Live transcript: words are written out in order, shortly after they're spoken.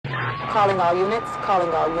Calling all units, calling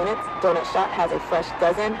all units. Donut Shop has a fresh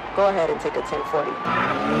dozen. Go ahead and take a 1040.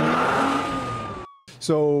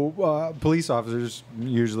 So police officers,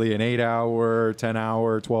 usually an 8-hour,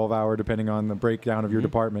 10-hour, 12-hour, depending on the breakdown of your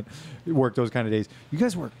department, work those kind of days. You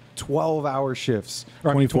guys work 12-hour shifts,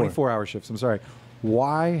 or 24-hour shifts. I'm sorry.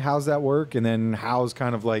 Why? How's that work? And then how's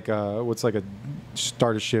kind of like what's like a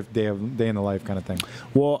start a shift day in the life kind of thing?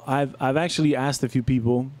 Well, I've actually asked a few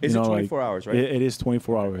people. Is it 24 hours, right? It is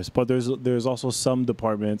 24 hours, but there's also some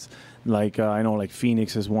departments like I know like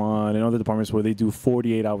Phoenix is one, and other departments where they do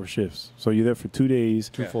 48-hour shifts. So you're there for 2 days,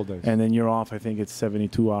 2 full days, and then you're off. I think it's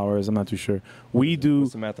 72 hours. I'm not too sure. We do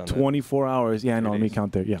 24 hours. Yeah, no, let me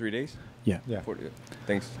count there. Yeah, 3 days. Yeah. 40.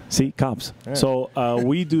 Thanks. See, cops. Yeah. So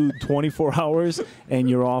we do 24 hours, and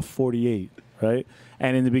you're off 48, right?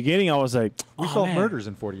 And in the beginning, I was like, we solve murders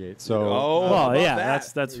in 48. So, well, yeah,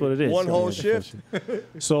 that's what it is. One whole shift.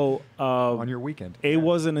 So on your weekend, it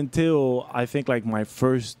wasn't until I think like my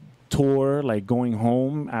first tour, like going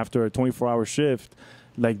home after a 24-hour shift,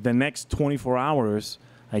 like the next 24 hours.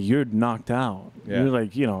 Like you're knocked out. Yeah. You're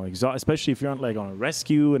like, you know, exhausted. Especially if you're on a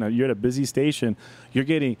rescue and you're at a busy station, you're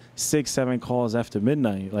getting 6-7 calls after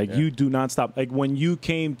midnight. Like you do not stop. Like when you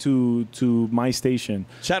came to my station.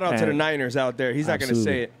 Shout out to the Niners out there. He's not going to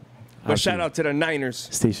say it, but shout out to the Niners.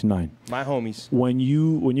 Station 9. My homies. When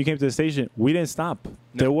you came to the station, we didn't stop. No.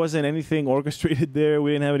 There wasn't anything orchestrated there.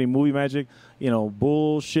 We didn't have any movie magic. You know,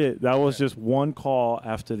 bullshit. That was just one call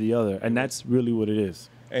after the other, and that's really what it is.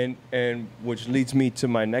 And which leads me to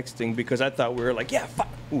my next thing, because I thought we were like, yeah,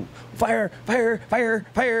 fire,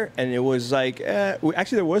 and it was like,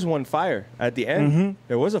 actually there was one fire at the end. Mm-hmm.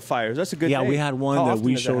 There was a fire. That's a good. Yeah, we had one that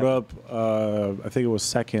we showed up. I think it was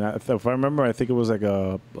second. If I remember, I think it was like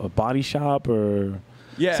a body shop or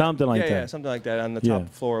something like that. Yeah, something like that on the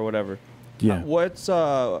top floor or whatever. Yeah. What's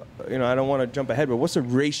I don't want to jump ahead, but what's the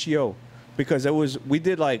ratio? Because we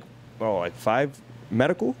did like 5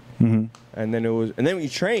 medical. Mm-hmm. And then we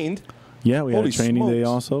trained. Yeah, we had a training day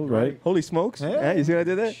also, right? Holy smokes. Yeah, you see what I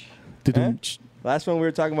did there? Last one we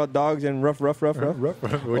were talking about dogs and rough. Oh,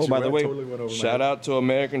 by the way, shout out to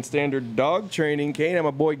American Standard Dog Training. Kane and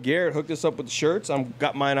my boy Garrett hooked us up with the shirts. I've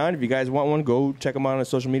got mine on. If you guys want one, go check them out on the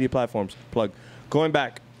social media platforms. Plug. Going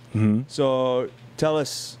back. Mm-hmm. So tell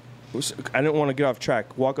us, I didn't want to get off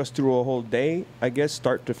track. Walk us through a whole day, I guess,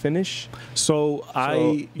 start to finish. So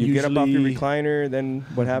you get up off your recliner, then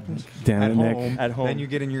what happens? Down at home. Then you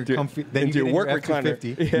get in your comfy. Then you get your work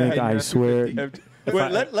recliner. Yeah, I swear.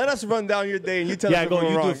 Well, let us run down your day and you tell us what's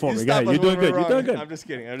wrong. Yeah, go. You do it for me. You're doing good. You're doing good. I'm just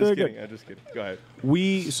kidding. Go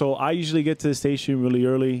ahead. So I usually get to the station really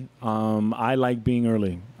early. I like being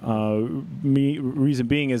early. Reason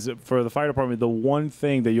being is for the fire department, the one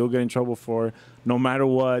thing that you'll get in trouble for, no matter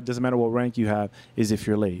what, doesn't matter what rank you have, is if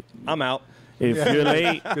you're late. I'm out. If you're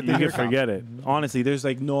late, you can forget it. Honestly, there's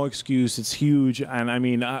like no excuse. It's huge. And I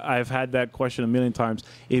mean, I've had that question a million times.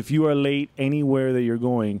 If you are late anywhere that you're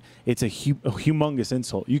going, it's a humongous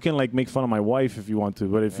insult. You can like make fun of my wife if you want to,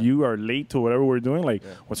 but if you are late to whatever we're doing, like,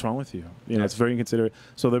 what's wrong with you? You know, it's very inconsiderate.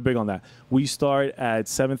 So they're big on that. We start at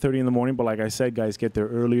 7:30 in the morning, but like I said, guys get there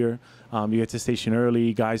earlier. You get to the station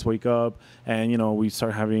early, guys wake up, and, you know, we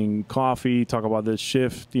start having coffee, talk about the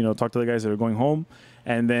shift, you know, talk to the guys that are going home.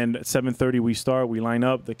 And then at 7:30 we start, we line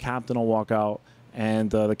up, the captain will walk out, and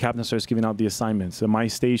the captain starts giving out the assignments. At my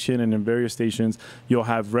station and in various stations, you'll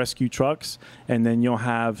have rescue trucks, and then you'll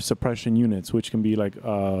have suppression units, which can be like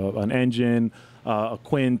an engine, a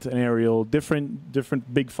quint, an aerial, different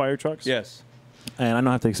big fire trucks. Yes. And I know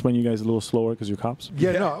I have to explain you guys a little slower because you're cops.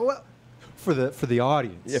 Yeah, no, well, for the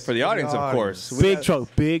audience. Yeah, for the audience, of course. Big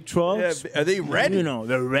trucks. Yeah, are they red? You know,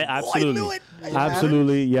 they're red. Absolutely. Oh, I knew it.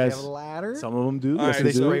 Absolutely, yes. They have a ladder? Some of them do. All yes, right,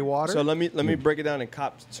 they spray water. So let me break it down in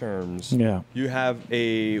cops terms. Yeah. You have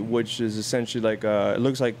which is essentially like it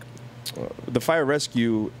looks like the fire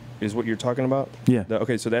rescue is what you're talking about. Yeah.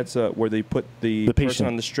 Okay, so that's where they put the person patient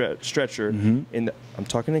on the stretcher. I'm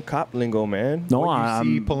talking in cop lingo, man. No, what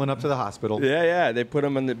you see pulling up to the hospital. Yeah. They put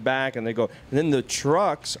them in the back and they go. And then the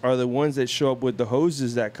trucks are the ones that show up with the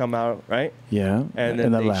hoses that come out, right? Yeah. And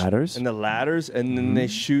then the ladders. And then they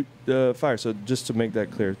shoot the fire. So just to make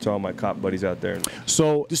that clear to all my cop buddies out there.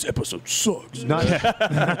 So this episode sucks. Not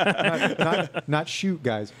shoot,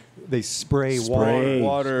 guys. They spray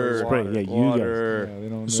water. Spray. Yeah, you guys. Yeah, they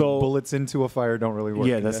don't, bullets into a fire don't really work.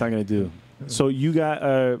 Yeah, that's not going to do. So you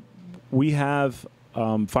got, we have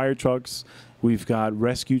fire trucks. We've got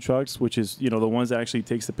rescue trucks, which is, you know, the ones that actually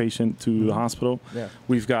takes the patient to the hospital. Yeah.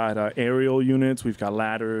 We've got aerial units. We've got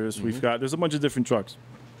ladders. There's a bunch of different trucks.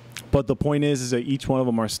 But the point is that each one of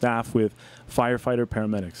them are staffed with firefighter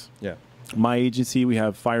paramedics. Yeah. My agency, we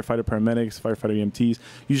have firefighter paramedics, firefighter EMTs.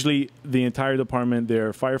 Usually the entire department,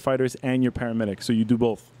 they're firefighters and your paramedics. So you do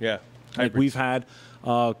both. Yeah. Like we've had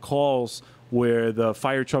calls where the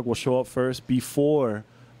fire truck will show up first before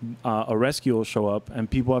a rescue will show up, and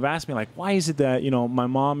people have asked me, like, why is it that, my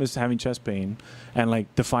mom is having chest pain and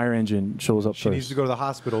like the fire engine shows up first? She needs to go to the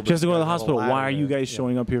hospital. She has to go to the hospital. Why are you guys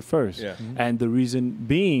showing up here first? Yeah. And the reason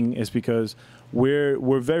being is because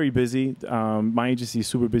we're very busy. My agency is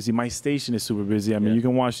super busy. My station is super busy. I mean, you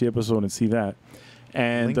can watch the episode and see that.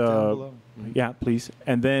 And Link down below. yeah, please.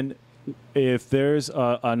 And then if there's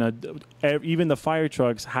even the fire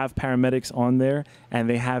trucks have paramedics on there, and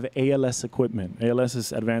they have ALS equipment. ALS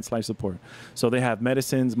is advanced life support. So they have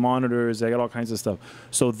medicines, monitors, they got all kinds of stuff.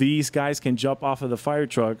 So these guys can jump off of the fire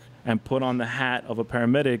truck and put on the hat of a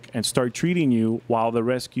paramedic and start treating you while the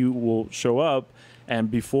rescue will show up. And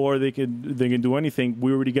before they can do anything,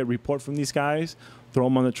 we already get report from these guys, throw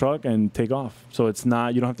them on the truck, and take off. So it's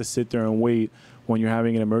not, you don't have to sit there and wait when you're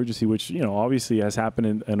having an emergency, which obviously has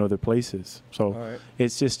happened in other places. So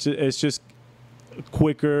it's just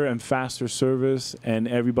quicker and faster service, and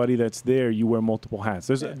everybody that's there, you wear multiple hats.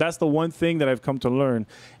 That's the one thing that I've come to learn,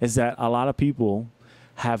 is that a lot of people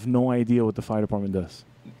have no idea what the fire department does.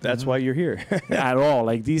 That's why you're here. At all.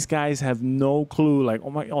 Like, these guys have no clue. Like,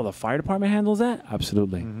 the fire department handles that?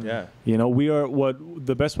 Absolutely. Yeah. We are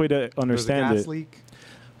the best way to understand gas leak.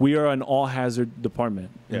 We are an all-hazard department.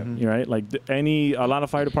 Yeah. Right? Like a lot of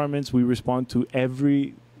fire departments, we respond to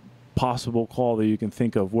every possible call that you can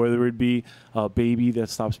think of, whether it be a baby that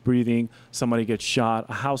stops breathing, somebody gets shot,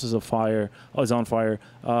 a house is on fire.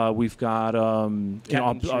 We've got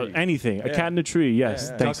anything. A cat in a tree. Yes.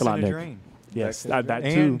 Yeah. Thanks Ducks a lot, in a Nick. drain. Yes, that too.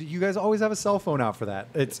 And you guys always have a cell phone out for that.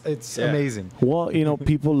 It's amazing. Well,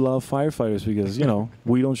 people love firefighters because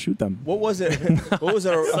we don't shoot them. What was it? What was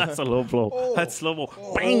it? That's a low blow. That's low blow.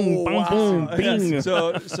 Bang, bang, boom, bing.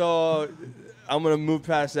 So I'm gonna move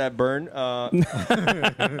past that burn. No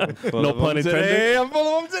pun intended. I'm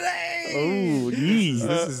full of them today. Oh,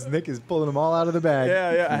 geez. Nick is pulling them all out of the bag.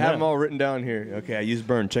 Yeah. I have them all written down here. Okay, I used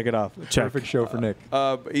burn. Check it off. Perfect show for Nick.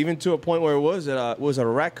 Even to a point where was it a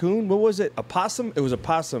raccoon? What was it? A possum? It was a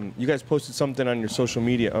possum. You guys posted something on your social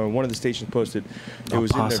media, or one of the stations posted. It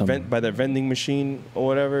was in their by their vending machine or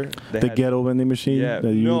whatever. The ghetto vending machine. Yeah.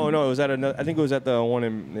 No. It was at another. I think it was at the one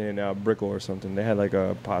in Brickell or something. They had like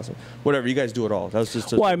a possum. Whatever. You guys do it all. That was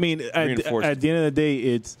just. Well, I mean, at the end of the day,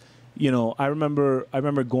 it's. I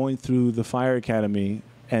remember going through the fire academy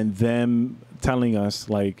and them telling us,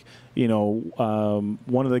 like,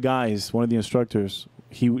 one of the instructors,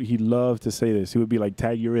 he loved to say this. He would be like,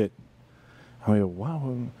 "Tag, you're it." I mean, wow, what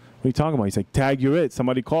are you talking about? He's like, "Tag, you're it.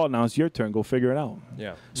 Somebody called. Now it's your turn. Go figure it out."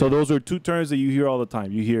 Yeah. So those are two terms that you hear all the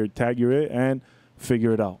time. You hear "tag, you're it" and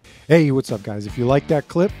 "figure it out." Hey, what's up, guys? If you like that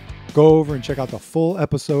clip, go over and check out the full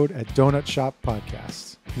episode at Donut Shop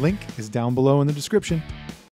Podcast. Link is down below in the description.